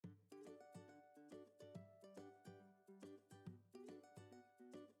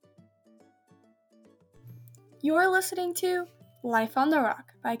You're listening to Life on the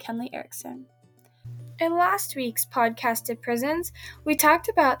Rock by Kenley Erickson. In last week's podcast of prisons, we talked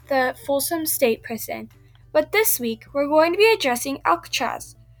about the Folsom State Prison, but this week we're going to be addressing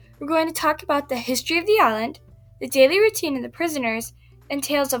Alcatraz. We're going to talk about the history of the island, the daily routine of the prisoners, and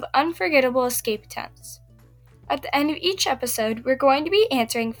tales of unforgettable escape attempts. At the end of each episode, we're going to be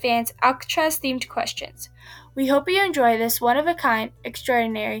answering fans' Alcatraz-themed questions. We hope you enjoy this one-of-a-kind,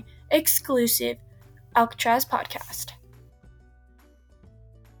 extraordinary, exclusive Alcatraz podcast.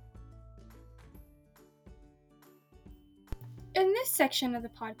 In this section of the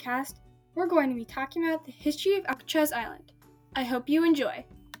podcast, we're going to be talking about the history of Alcatraz Island. I hope you enjoy.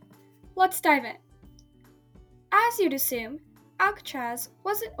 Let's dive in. As you'd assume, Alcatraz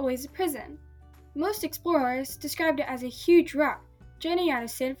wasn't always a prison. Most explorers described it as a huge rock jutting out of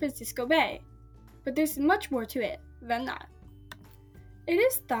San Francisco Bay, but there's much more to it than that. It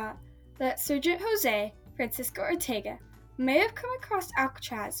is thought that Sergeant Jose Francisco Ortega may have come across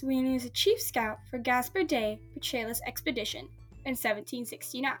Alcatraz when he was a chief scout for Gaspar de Pacheco's expedition in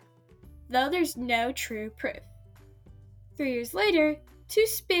 1769, though there's no true proof. 3 years later, 2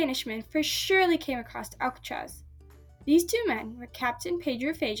 Spanish men for surely came across Alcatraz. These 2 men were Captain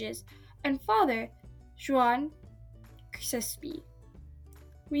Pedro Fages and Father Juan Crespi.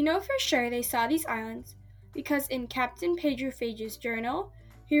 We know for sure they saw these islands because in Captain Pedro Fages' journal,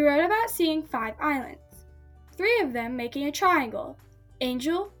 he wrote about seeing 5 islands, 3 of them making a triangle: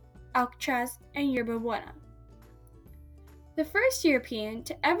 Angel, Alcatraz, and Yerba Buena. The first European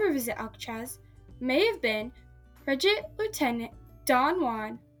to ever visit Alcatraz may have been Frigate Lieutenant Don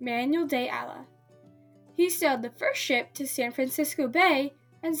Juan Manuel de Ayala. He sailed the first ship to San Francisco Bay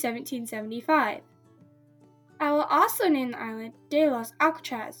in 1775. Ayala also named the island De los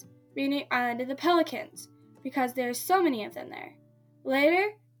Alcatraz, meaning Island of the Pelicans, because there are so many of them there.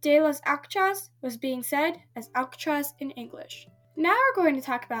 Later, De los Alcatraz was being said as Alcatraz in English. Now we're going to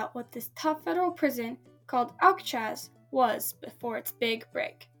talk about what this tough federal prison called Alcatraz was before its big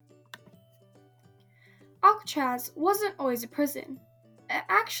break. Alcatraz wasn't always a prison. It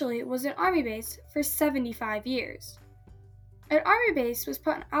actually was an army base for 75 years. An army base was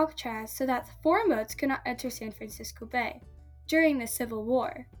put on Alcatraz so that the foreign boats could not enter San Francisco Bay during the Civil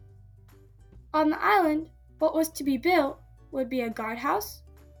War. On the island, what was to be built would be a guardhouse,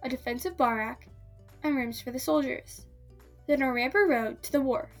 a defensive barrack, and rooms for the soldiers, then a ramp or road to the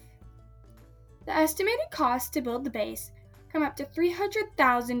wharf. The estimated cost to build the base come up to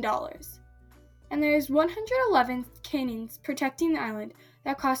 $300,000, and there is 111 cannons protecting the island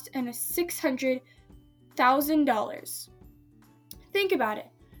that cost $600,000. Think about it.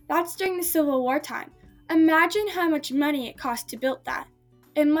 That's during the Civil War time. Imagine how much money it cost to build that.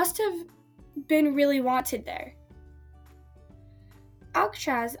 It must have been really wanted there.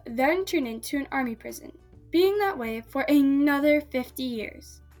 Alcatraz then turned into an army prison, being that way for another 50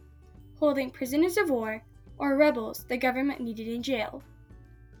 years, holding prisoners of war or rebels the government needed in jail.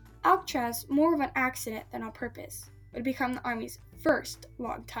 Alcatraz, more of an accident than on purpose, would become the Army's first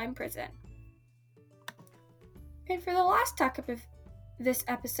long-time prison. And for the last talk of this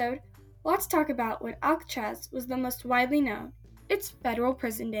episode, let's talk about when Alcatraz was the most widely known, its federal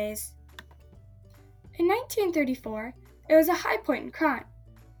prison days. In 1934, it was a high point in crime,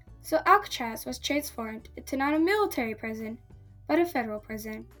 so Alcatraz was transformed into not a military prison, but a federal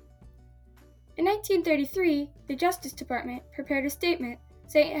prison. In 1933, the Justice Department prepared a statement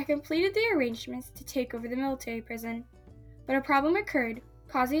saying it had completed the arrangements to take over the military prison, but a problem occurred,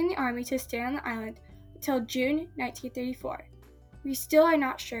 causing the Army to stay on the island until June 1934. We still are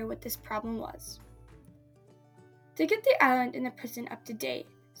not sure what this problem was. To get the island and the prison up to date,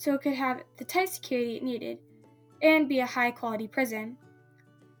 so it could have the tight security it needed and be a high-quality prison,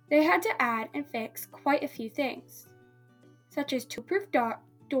 they had to add and fix quite a few things, such as tool-proof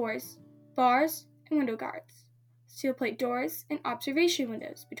doors, bars, and window guards, steel plate doors, and observation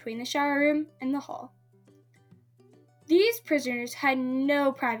windows between the shower room and the hall. These prisoners had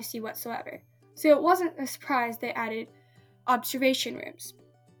no privacy whatsoever, so it wasn't a surprise they added observation rooms.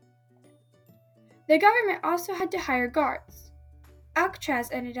 The government also had to hire guards.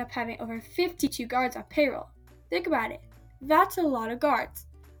 Alcatraz ended up having over 52 guards on payroll. Think about it. That's a lot of guards,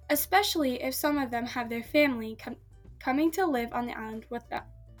 especially if some of them have their family coming to live on the island with them.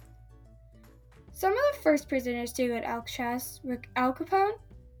 Some of the first prisoners to go to Alcatraz were Al Capone,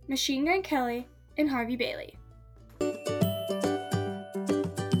 Machine Gun Kelly, and Harvey Bailey.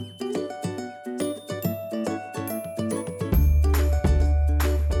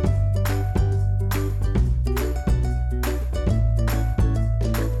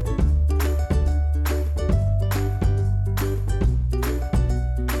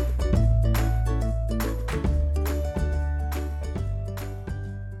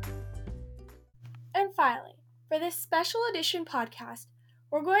 special edition podcast,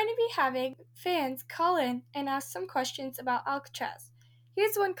 we're going to be having fans call in and ask some questions about Alcatraz.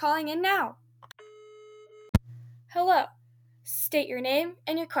 Here's one calling in now. Hello. State your name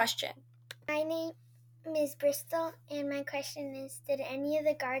and your question. My name is Bristol, and my question is, did any of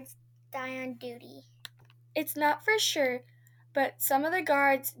the guards die on duty? It's not for sure, but some of the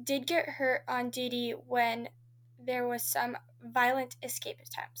guards did get hurt on duty when there was some violent escape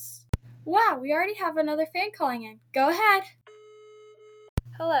attempts. Wow, we already have another fan calling in. Go ahead.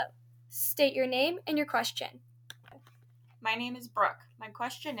 Hello. State your name and your question. My name is Brooke. My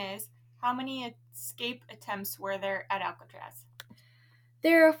question is, how many escape attempts were there at Alcatraz?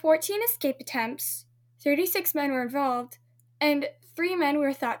 There are 14 escape attempts, 36 men were involved, and 3 men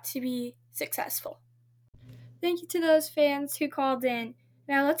were thought to be successful. Thank you to those fans who called in.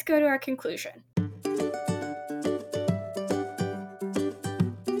 Now let's go to our conclusion.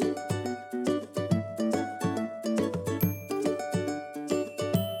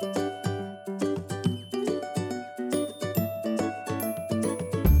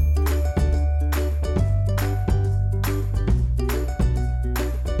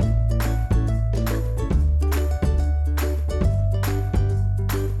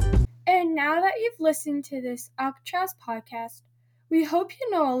 And now that you've listened to this Alcatraz podcast, we hope you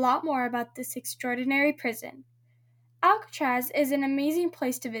know a lot more about this extraordinary prison. Alcatraz is an amazing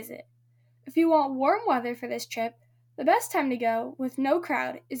place to visit. If you want warm weather for this trip, the best time to go, with no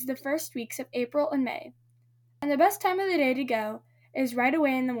crowd, is the first weeks of April and May. And the best time of the day to go is right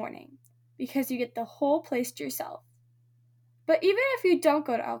away in the morning, because you get the whole place to yourself. But even if you don't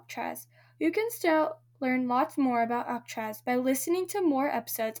go to Alcatraz, you can still learn lots more about Alcatraz by listening to more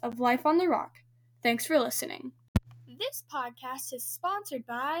episodes of Life on the Rock. Thanks for listening. This podcast is sponsored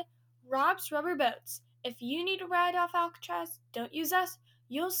by Rob's Rubber Boats. If you need a ride off Alcatraz, don't use us,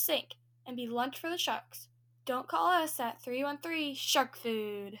 you'll sink and be lunch for the sharks. Don't call us at 313 Shark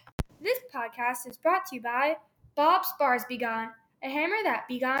Food. This podcast is brought to you by Bob's Bars Be Gone, a hammer that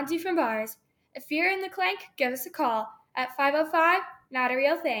begons you from bars. If you're in the clank, give us a call at 505 Not a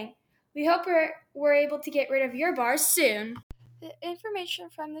Real Thing. We hope we're able to get rid of your bars soon. The information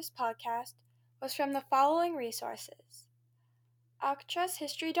from this podcast was from the following resources: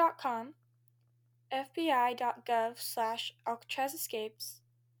 AlcatrazHistory.com, FBI.gov/Alcatraz Escapes,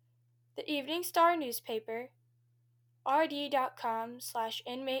 the Evening Star newspaper,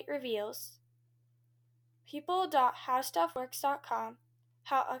 RD.com/Inmate Reveals, People.HowStuffWorks.com,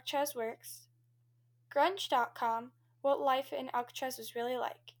 How Alcatraz Works, Grunge.com, What Life in Alcatraz was really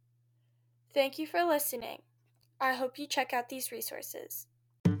like. Thank you for listening. I hope you check out these resources.